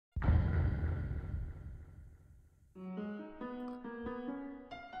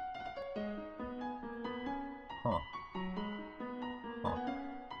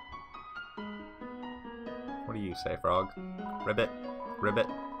you say, Frog? Ribbit, Ribbit,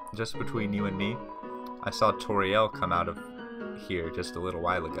 just between you and me, I saw Toriel come out of here just a little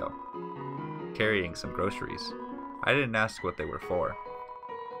while ago, carrying some groceries. I didn't ask what they were for.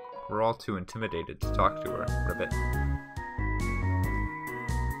 We're all too intimidated to talk to her, Ribbit.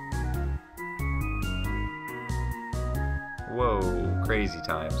 Whoa, crazy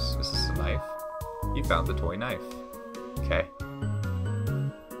times. Is this a knife? You found the toy knife. Okay.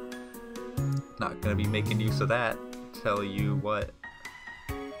 Not gonna be making use of that. Tell you what.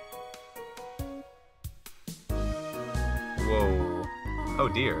 Whoa. Oh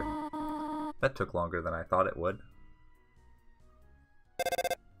dear. That took longer than I thought it would.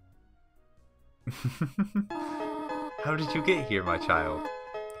 How did you get here, my child?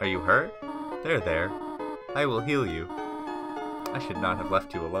 Are you hurt? There. I will heal you. I should not have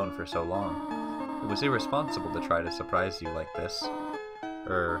left you alone for so long. It was irresponsible to try to surprise you like this.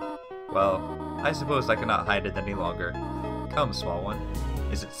 Well, I suppose I cannot hide it any longer. Come, small one.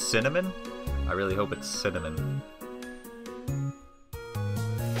 Is it cinnamon? I really hope it's cinnamon.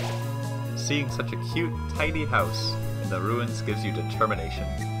 Seeing such a cute, tidy house in the ruins gives you determination.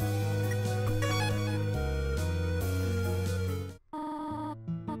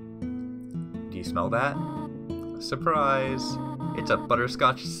 Do you smell that? Surprise! It's a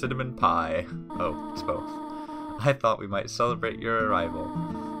butterscotch cinnamon pie. Oh, it's both. I thought we might celebrate your arrival.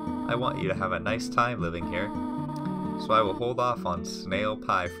 I want you to have a nice time living here, so I will hold off on snail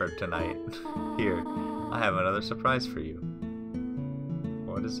pie for tonight. Here, I have another surprise for you.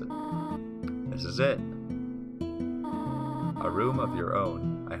 What is it? This is it. A room of your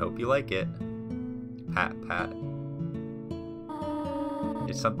own. I hope you like it. Pat, pat.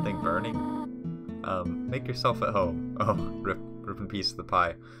 Is something burning? Make yourself at home. Oh, rip in piece of the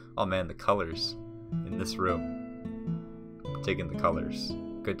pie. Oh man, the colors in this room. Digging the colors.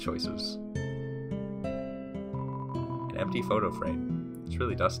 Good choices. An empty photo frame. It's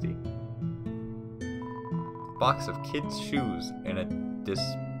really dusty. Box of kids' shoes in a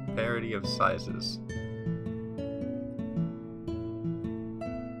disparity of sizes.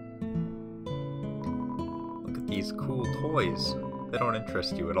 Look at these cool toys. They don't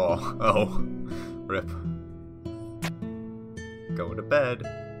interest you at all. Oh, rip. Go to bed.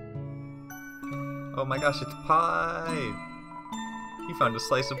 Oh my gosh, it's pie! You found a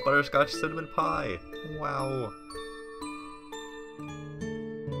slice of butterscotch cinnamon pie. Wow.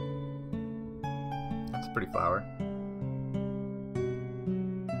 That's a pretty flower.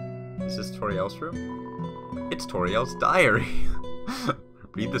 Is this Toriel's room? It's Toriel's diary!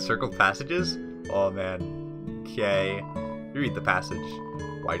 Read the circled passages? Oh man. Okay. You read the passage.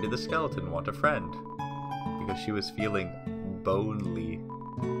 Why did the skeleton want a friend? Because she was feeling bonely.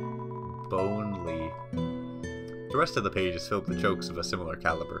 The rest of the page is filled with jokes of a similar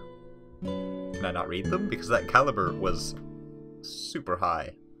caliber. Can I not read them? Because that caliber was super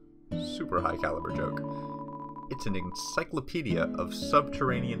high. Super high caliber joke. It's an encyclopedia of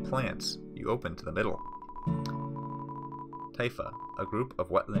subterranean plants. You open to the middle. Typha, a group of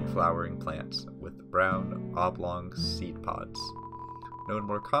wetland flowering plants with brown, oblong seed pods, known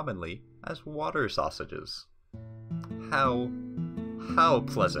more commonly as water sausages. How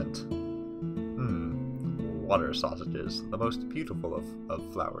pleasant. Water sausages, the most beautiful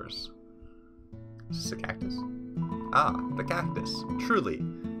of flowers. Is this a cactus? Ah, the cactus. Truly,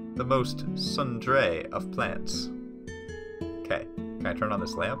 the most sundre of plants. Okay, can I turn on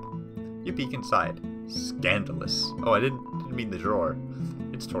this lamp? You peek inside. Scandalous. Oh, I didn't mean the drawer.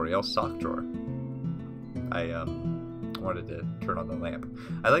 It's Toriel's sock drawer. I wanted to turn on the lamp.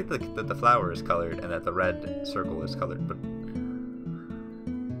 I like that the flower is colored and that the red circle is colored, but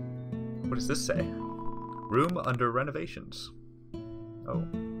what does this say? Room under renovations. Oh.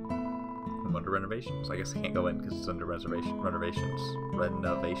 Room under renovations. I guess I can't go in because it's under renovations.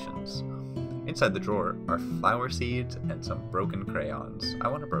 Inside the drawer are flower seeds and some broken crayons. I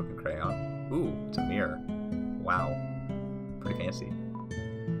want a broken crayon. Ooh, it's a mirror. Wow. Pretty fancy.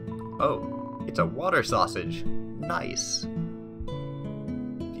 Oh, it's a water sausage. Nice.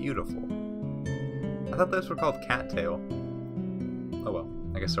 Beautiful. I thought those were called cattail. Oh well,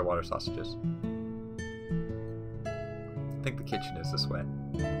 I guess they're water sausages. I think the kitchen is this way.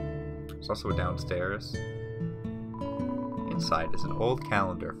 There's also a downstairs. Inside is an old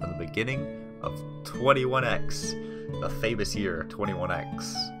calendar from the beginning of 21X, the famous year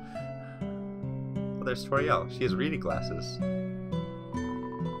 21X. Oh, there's Toriel. She has reading glasses.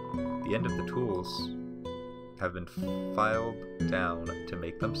 The end of the tools have been filed down to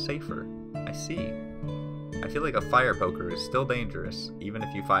make them safer. I see. I feel like a fire poker is still dangerous, even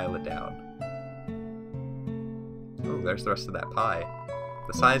if you file it down. Oh, there's the rest of that pie.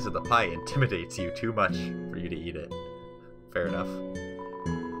 The size of the pie intimidates you too much. for you to eat it. Fair enough.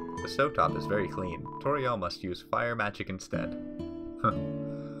 The stovetop is very clean. Toriel must use fire magic instead.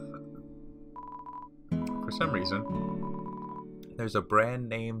 For some reason, there's a brand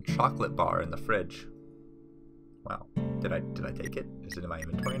name chocolate bar in the fridge. Wow. Did I take it? Is it in my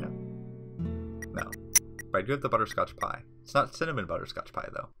inventory now? No. But I do have the butterscotch pie. It's not cinnamon butterscotch pie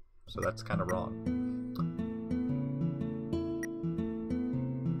though, so that's kind of wrong.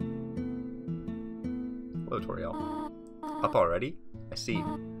 Hello, Toriel. Up already? I see.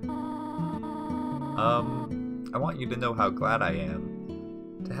 I want you to know how glad I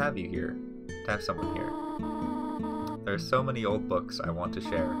am to have you here, to have someone here. There are so many old books I want to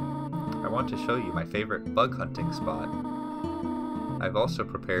share. I want to show you my favorite bug hunting spot. I've also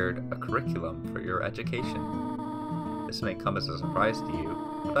prepared a curriculum for your education. This may come as a surprise to you,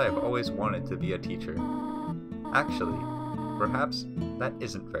 but I have always wanted to be a teacher. Actually, perhaps that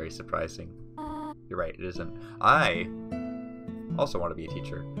isn't very surprising. You're right, it isn't. I also want to be a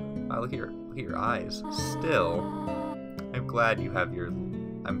teacher. Look at your eyes. Still, I'm glad to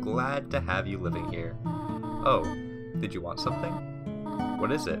have you living here. Oh, did you want something?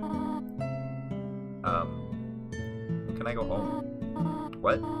 What is it? Can I go home?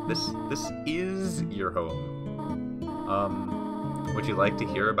 What? This is your home. Would you like to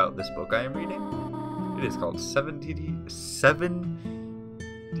hear about this book I am reading? It is called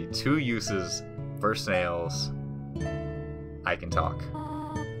 72 Uses for Snails. I can talk.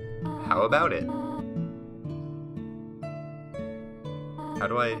 How about it? How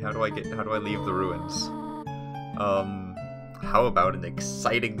do I leave the ruins? How about an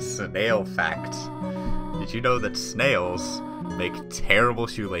exciting snail fact? Did you know that snails make terrible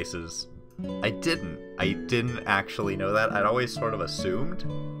shoelaces? I didn't actually know that. I'd always sort of assumed,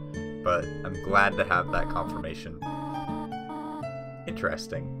 but I'm glad to have that confirmation.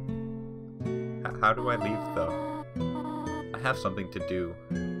 Interesting. How do I leave though? I have something to do.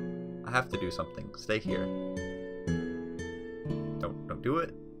 I have to do something. Stay here. Don't do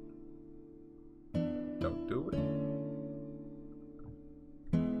it. Don't do it.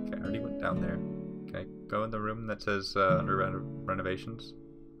 Okay, I already went down there. Can I go in the room that says under renovations?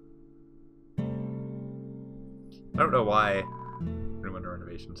 I don't know why. Room under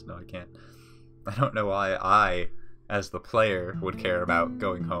renovations. No, I can't. I don't know why I, as the player, would care about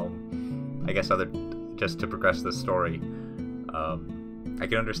going home. I guess just to progress the story. I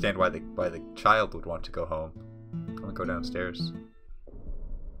can understand why the child would want to go home. I'm gonna go downstairs.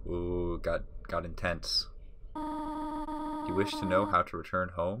 Ooh, got intense. You wish to know how to return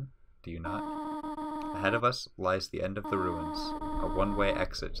home? Do you not? Ahead of us lies the end of the ruins, a one-way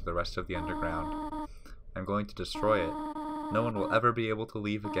exit to the rest of the underground. I'm going to destroy it. No one will ever be able to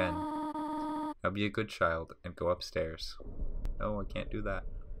leave again. Now be a good child and go upstairs. No, I can't do that.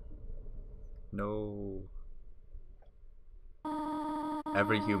 No.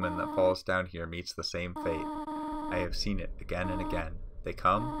 Every human that falls down here meets the same fate. I have seen it again and again. They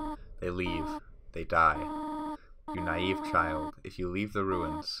come, they leave, they die. You naive child, if you leave the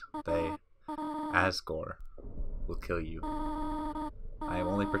ruins, they, Asgore, will kill you. I am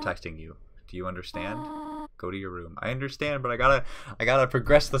only protecting you. Do you understand? Go to your room. I understand, but I gotta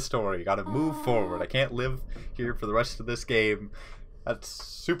progress the story. Gotta move forward. I can't live here for the rest of this game. That's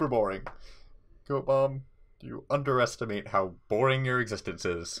super boring. Goat Mom, you underestimate how boring your existence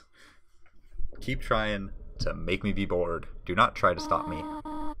is. Keep trying to make me be bored. Do not try to stop me.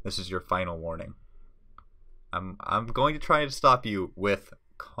 This is your final warning. I'm going to try to stop you with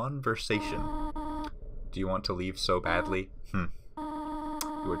conversation. Do you want to leave so badly?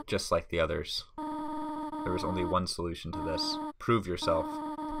 You are just like the others. There is only one solution to this. Prove yourself.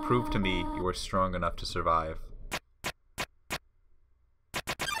 Prove to me you are strong enough to survive.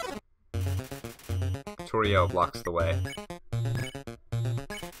 Toriel blocks the way.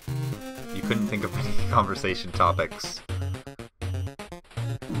 You couldn't think of any conversation topics.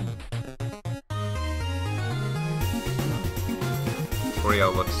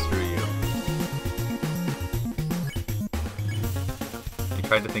 Toriel looks through you. You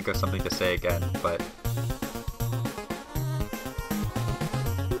tried to think of something to say again, but...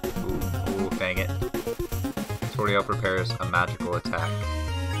 Ooh, dang it. Toriel prepares a magical attack.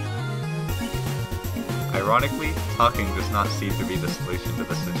 Ironically, talking does not seem to be the solution to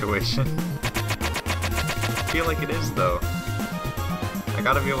the situation. I feel like it is, though. I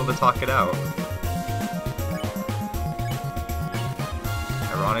gotta be able to talk it out.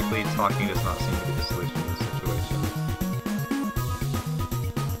 Ironically, talking does not seem to be the solution to the situation.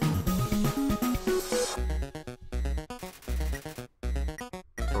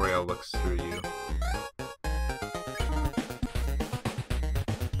 Toriel looks through you.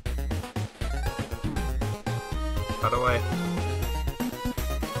 How do I...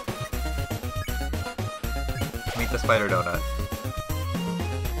 Meet the spider donut.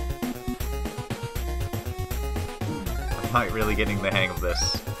 I'm not really getting the hang of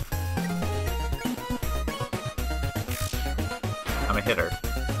this. I'm a hitter.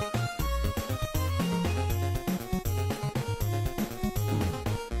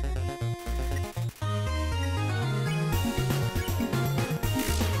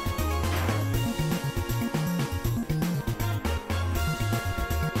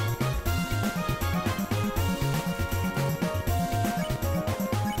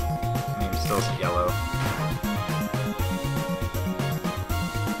 Name still is yellow.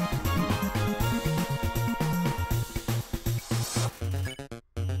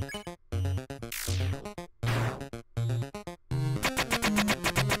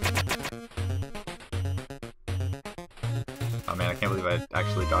 Oh man, I can't believe I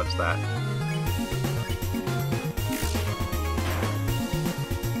actually dodged that.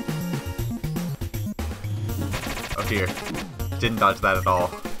 Oh dear. Didn't dodge that at all.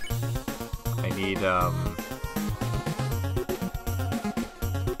 I need,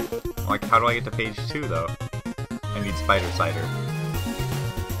 like, how do I get to page 2, though? I need Spider Cider.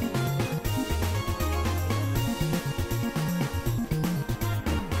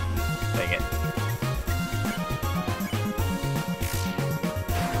 Dang it.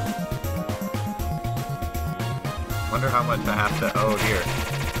 Wonder how much I have to... Oh dear.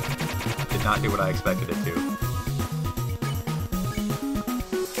 Did not do what I expected it to.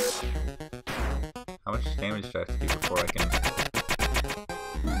 How much damage do I have to do before I can...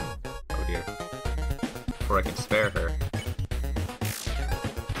 Oh dear. Before I can spare her.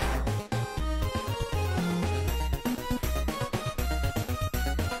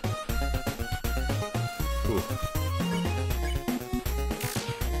 Ooh.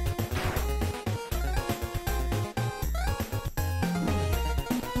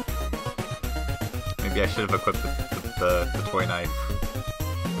 Maybe I should have equipped the toy knife.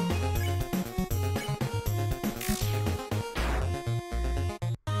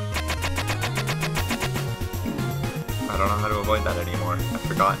 I don't know how to avoid that anymore. I've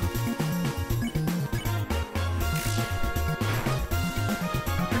forgotten.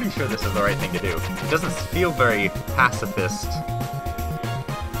 I'm pretty sure this is the right thing to do. It doesn't feel very pacifist,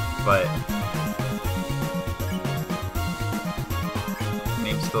 but...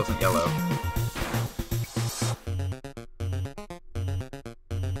 Name still isn't yellow.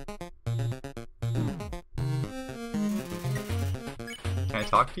 Can I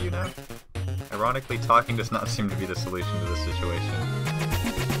talk to you now? Ironically, talking does not seem to be the solution to this situation.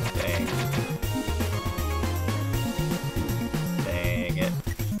 Dang. Dang it.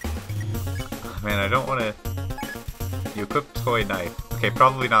 Man, I don't want to... You equip toy knife. Okay,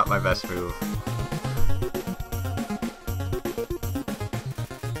 probably not my best move.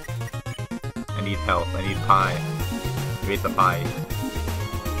 I need help. I need pie. You ate the pie.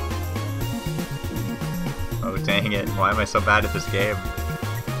 Oh, dang it. Why am I so bad at this game?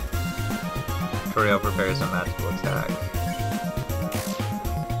 Toriel prepares a magical attack.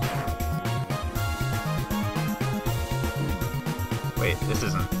 Wait, this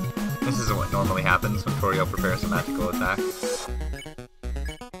isn't what normally happens when Toriel prepares a magical attack.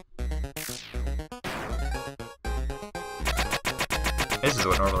 This is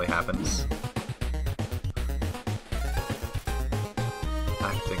what normally happens.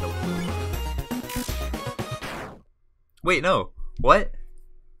 Acting aloof. Wait, no. What?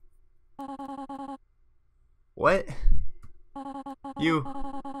 What? You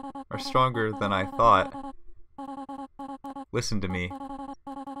are stronger than I thought. Listen to me,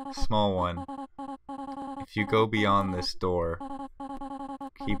 small one. If you go beyond this door,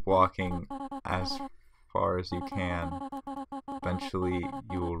 keep walking as far as you can. Eventually,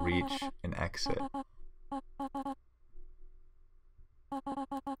 you will reach an exit.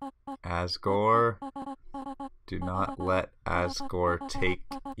 Asgore, do not let Asgore take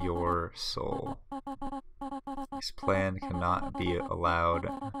your soul. This plan cannot be allowed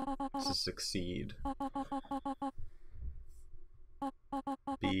to succeed.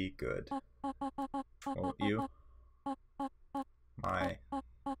 Be good. Won't you? My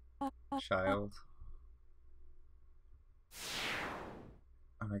child.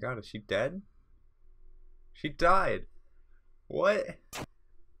 Oh my god, is she dead? She died! What?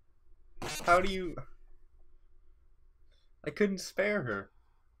 How do you... I couldn't spare her.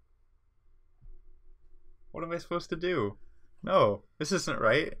 What am I supposed to do? No, this isn't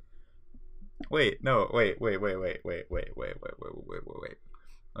right. Wait, no, wait.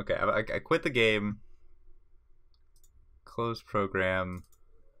 Okay, I quit the game. Close program.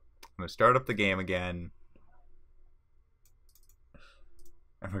 I'm gonna start up the game again.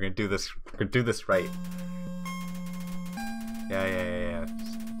 We're gonna do this. We're gonna do this right. Yeah.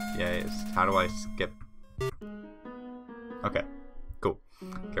 Yes. How do I skip? Okay. Cool.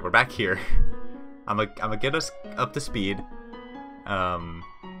 Okay, we're back here. I'm gonna get us up to speed. I'm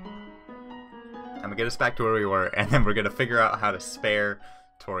gonna get us back to where we were, and then we're gonna figure out how to spare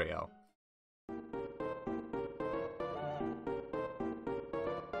Toriel.